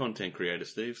 We're content creators,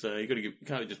 Steve, so you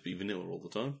can't just be vanilla all the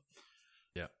time.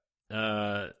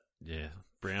 Yeah.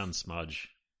 Brown smudge.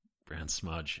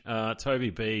 Toby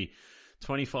B,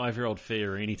 25-year-old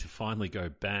Fiorini to finally go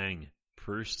bang.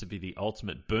 Bruce to be the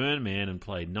ultimate burn man and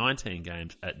play 19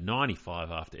 games at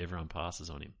 95 after everyone passes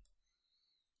on him.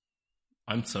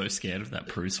 I'm so scared of that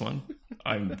Bruce one.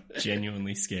 I'm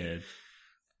genuinely scared.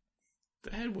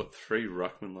 They had, 3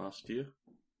 ruckmen last year?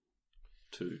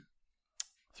 2.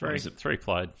 3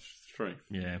 played. 3.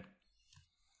 Yeah.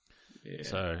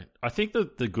 So I think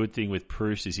the good thing with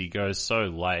Bruce is he goes so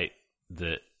late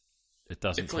that it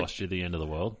doesn't cost you the end of the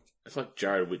world. It's like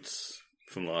Jared Witts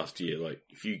from last year. Like,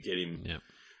 if you get him,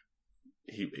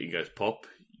 he goes pop,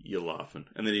 you're laughing.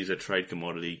 And then he's a trade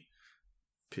commodity,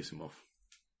 piss him off.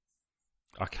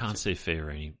 I can't see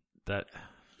Fiorini. I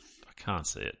can't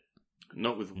see it.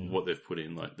 Not with what they've put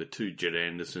in, like the 2 Jed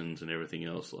Andersons and everything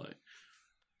else. Like,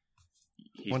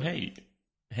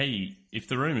 Hey, if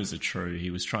the rumours are true, he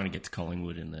was trying to get to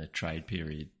Collingwood in the trade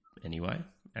period anyway,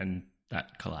 and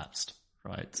that collapsed,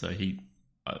 right? So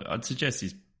I'd suggest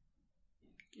he's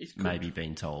maybe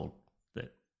been told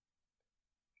that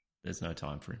there's no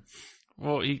time for him.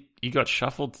 Well, he got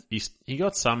shuffled. He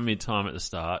got some mid-time at the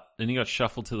start, then he got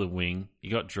shuffled to the wing, he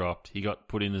got dropped, he got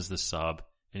put in as the sub,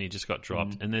 and he just got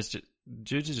dropped, and there's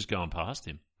dudes are just going past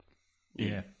him.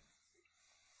 Yeah.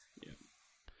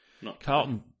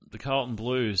 The Carlton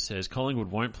Blues says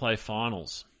Collingwood won't play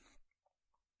finals.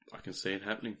 I can see it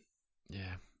happening.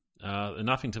 Yeah. The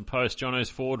Nuffington Post, Jono's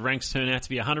forward ranks turn out to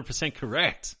be 100%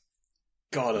 correct.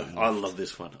 God, I love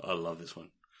this one.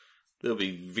 There'll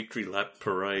be victory lap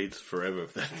parades forever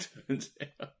if that turns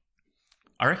out.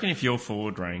 I reckon if your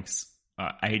forward ranks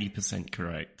are 80%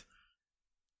 correct,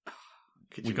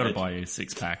 we've got to buy you a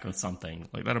 6-pack or something.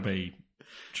 Like, that'll be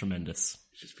tremendous.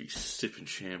 Just be sipping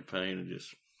champagne and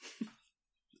just...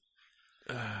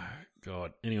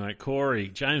 God. Anyway, Corey,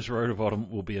 James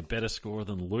Rodabottom will be a better scorer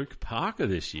than Luke Parker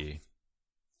this year.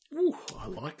 Ooh, I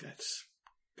like that.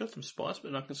 Got some spice,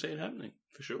 but I can see it happening,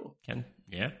 for sure.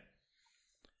 Yeah.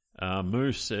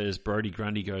 Moose says Brody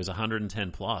Grundy goes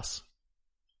 110 plus.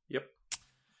 Yep.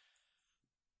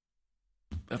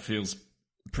 That feels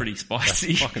pretty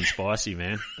spicy. That's fucking spicy,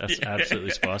 man. That's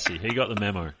absolutely spicy. He got the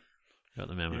memo.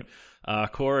 Yep.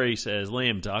 Corey says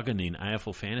Liam Duggan in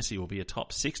AFL Fantasy will be a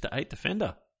top 6 to 8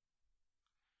 defender.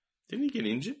 Didn't he get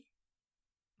injured?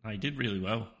 He did really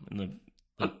well in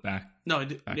the back. No, I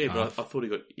did. Back Yeah, half. but I thought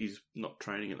he's not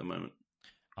training at the moment.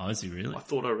 Oh, is he really? I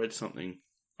thought I read something.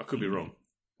 I could be wrong.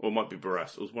 Or it might be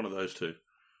Barras. It was one of those two.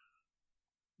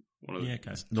 One of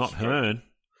Okay. Not Hearn.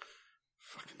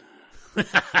 Fucking...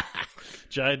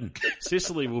 Jaden,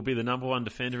 Sicily will be the number 1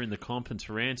 defender in the comp and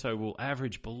Taranto will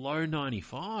average below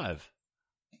 95.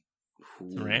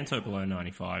 Taranto below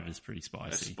 95 is pretty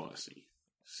That's spicy. spicy.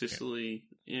 Sicily,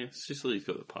 Sicily's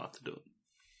got the path to do it.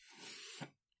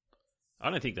 I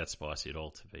don't think that's spicy at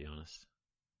all, to be honest.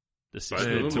 The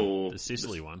Both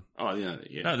Sicily one. Oh, yeah.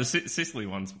 No, the Sicily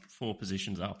one's 4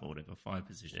 positions up or whatever, 5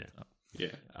 positions up.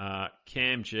 Yeah.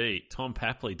 Cam G, Tom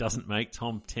Papley doesn't make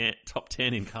top 10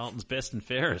 in Carlton's best and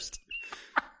fairest.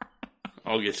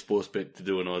 I'll get Sportsbet to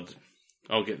do an odds.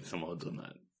 I'll get some odds on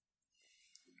that.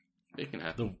 It can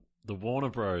happen. The Warner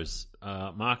Bros.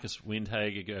 Marcus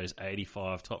Windhager goes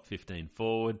 85, top 15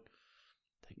 forward.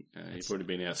 He's already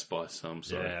been outspiced some,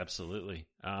 so. Yeah, absolutely.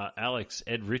 Alex,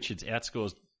 Ed Richards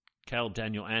outscores Cal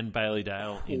Daniel and Bailey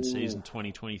Dale in season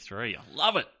 2023. I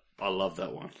love it. I love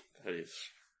that one. That is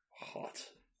hot.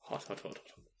 Hot.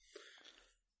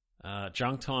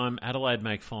 Junk time, Adelaide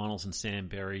make finals and Sam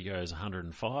Berry goes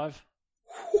 105.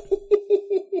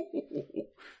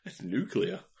 That's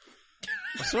nuclear.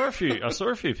 I saw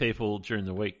a few people during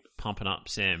the week pumping up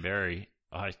Sam Berry.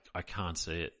 I can't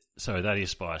see it. So that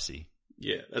is spicy.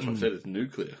 Yeah, that's what I said. It's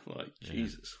nuclear. Like,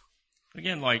 Jesus.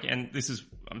 Again,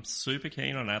 I'm super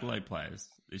keen on Adelaide players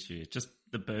this year. Just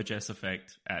the Burgess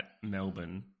effect at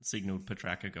Melbourne signalled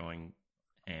Petrarca going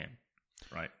ham,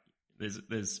 right? They're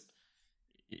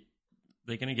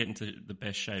going to get into the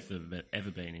best shape they've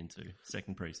ever been into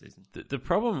second preseason. The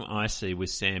problem I see with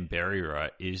Sam Berry,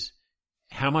 right, is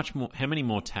how many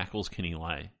more tackles can he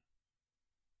lay?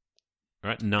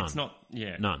 Right, none. It's not,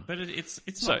 none. But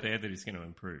it's not there that he's going to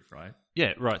improve, right?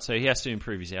 Yeah, right. So he has to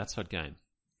improve his outside game.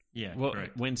 Yeah, well,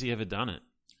 correct. When's he ever done it?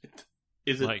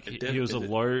 He was a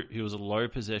low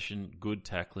possession, good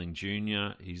tackling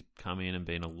junior. He's come in and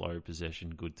been a low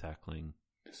possession, good tackling.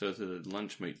 So it's a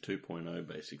lunch meat 2.0,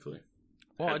 basically.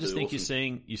 Well, I just think you're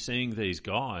seeing these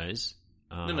guys.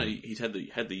 No, he's had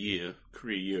the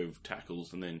career year of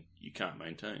tackles, and then you can't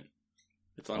maintain.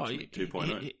 It's lunch meat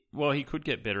 2.0. Well, he could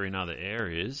get better in other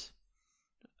areas.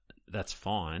 That's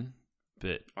fine.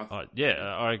 But,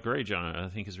 I agree, John. I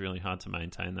think it's really hard to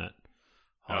maintain that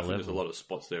high level. There's a lot of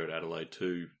spots there at Adelaide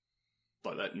too.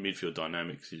 Like that midfield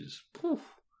dynamics is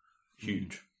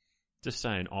huge. Just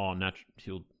saying, I don't know.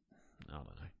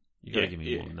 You got to give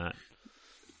me more than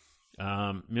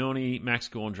that. Milne, Max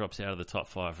Gawn drops out of the top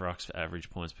 5 rucks for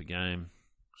average points per game.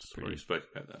 We spoke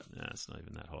about that. No, it's not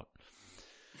even that hot.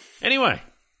 Anyway,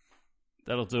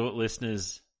 that'll do it,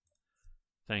 listeners.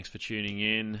 Thanks for tuning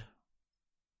in. It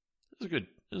was good.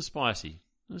 It was spicy.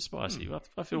 I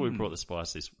feel we brought the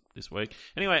spice this week.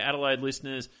 Anyway, Adelaide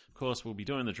listeners, of course, we'll be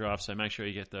doing the draft, so make sure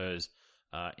you get those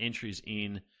entries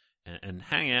in and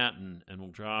hang out and we'll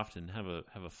draft and have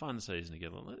a fun season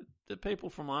together. The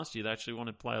people from last year, they actually want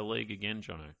to play a league again,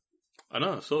 Jono. I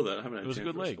know, I saw that. I haven't had It was a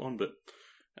good league. Respond, but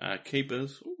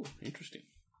keepers, interesting.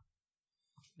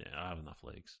 Yeah, I have enough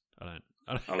leagues. I don't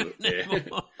I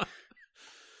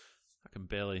can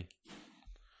barely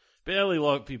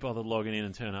be bothered logging in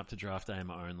and turn up to draft day in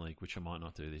my own league, which I might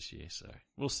not do this year. So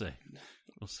we'll see.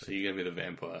 So you're going to be the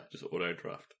vampire, just auto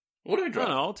draft. No,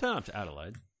 I'll turn up to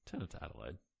Adelaide.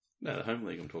 No, the home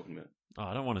league I'm talking about. Oh,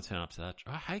 I don't want to turn up to that.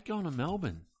 I hate going to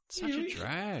Melbourne. It's such a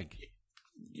drag.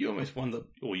 You almost won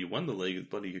you won the league with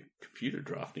bloody computer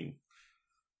drafting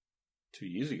 2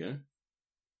 years ago.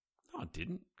 No, I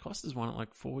didn't. Costas won it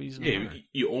like 4 years ago. Yeah,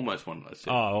 you almost won it, I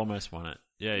said. Oh, I almost won it.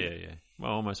 Yeah.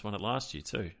 Well, I almost won it last year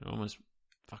too. I almost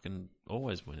fucking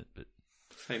always win it, but...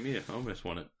 Same year, I almost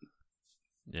won it.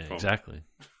 Yeah, exactly.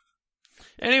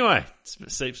 Anyway,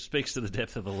 speaks to the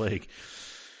depth of the league.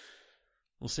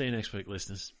 We'll see you next week,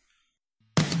 listeners.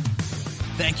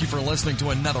 Thank you for listening to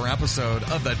another episode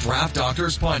of the Draft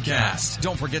Doctors Podcast.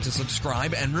 Don't forget to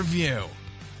subscribe and review.